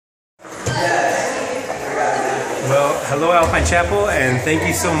Hello Alpine Chapel, and thank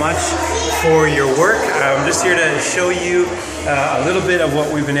you so much for your work. I'm just here to show you a little bit of what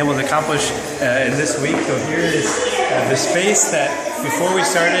we've been able to accomplish in this week. So here is the space that before we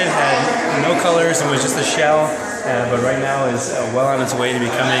started had no colors and was just a shell, but right now is well on its way to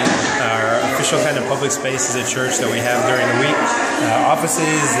becoming our official kind of public space as a church that we have during the week.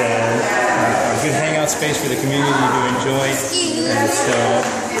 Offices and a good hangout space for the community to enjoy. And so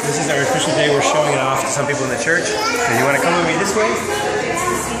this is our official day. We're showing it off to some people in the church. And you want to come with me this way?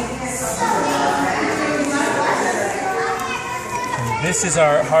 And this is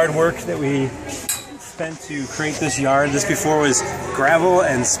our hard work that we spent to create this yard. This before was gravel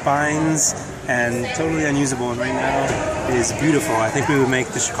and spines and totally unusable, and right now it is beautiful. I think we would make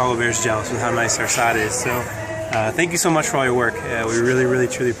the Chicago Bears jealous with how nice our sod is. So thank you so much for all your work. We really,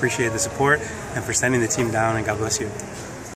 truly appreciate the support and for sending the team down, and God bless you.